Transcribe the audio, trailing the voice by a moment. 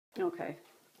Okay,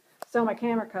 so my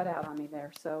camera cut out on me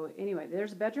there. So anyway,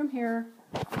 there's a bedroom here,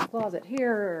 closet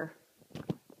here,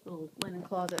 little linen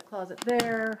closet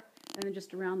there, and then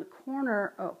just around the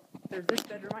corner, oh, there's this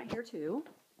bedroom right here too.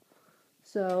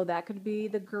 So that could be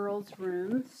the girls'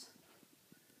 rooms.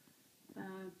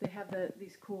 They have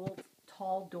these cool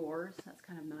tall doors. That's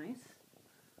kind of nice.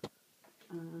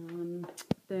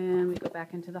 Then we go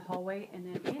back into the hallway, and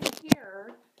then in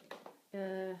here,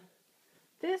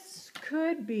 this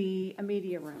could be a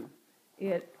media room.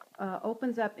 It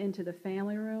opens up into the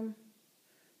family room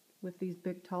with these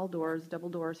big tall doors, double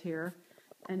doors here,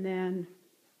 and then,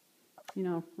 you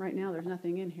know, right now there's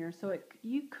nothing in here, so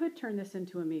you could turn this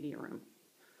into a media room.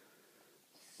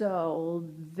 So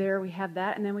there we have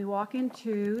that, and then we walk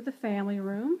into the family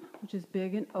room, which is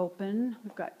big and open.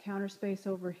 We've got counter space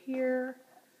over here.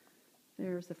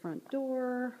 There's the front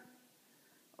door.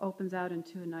 Opens out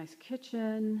into a nice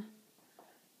kitchen.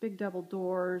 Big double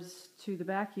doors to the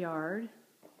backyard.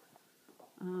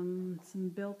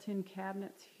 Some built-in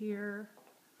cabinets here.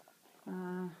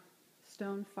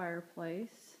 Stone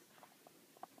fireplace.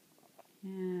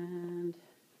 And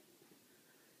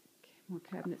more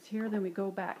cabinets here. Then we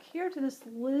go back here to this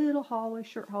little hallway,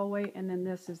 short hallway, and then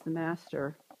this is the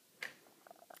master.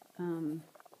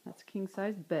 That's a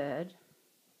king-size bed.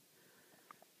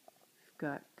 We've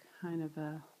got kind of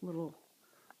a little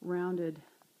rounded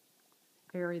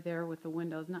area there with the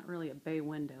windows. Not really a bay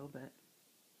window, but.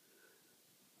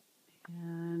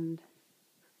 And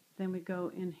then we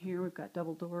go in here. We've got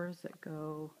double doors that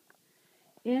go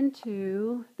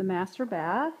into the master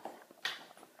bath.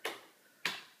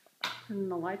 Turn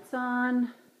the lights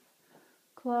on.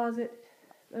 Closet.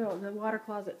 Oh, the water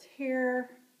closet's here.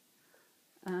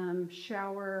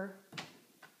 Shower.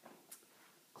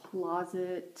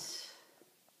 Closet.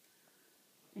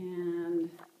 And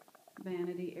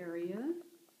vanity area.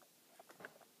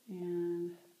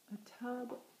 And a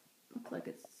tub.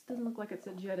 Doesn't look like it's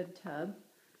a jetted tub.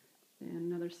 And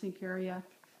another sink area.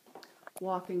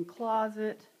 Walk-in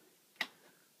closet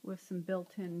with some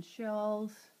built-in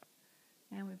shelves.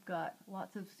 And we've got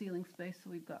lots of ceiling space, so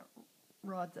we've got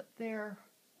rods up there.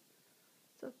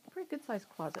 It's a pretty good sized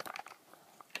closet.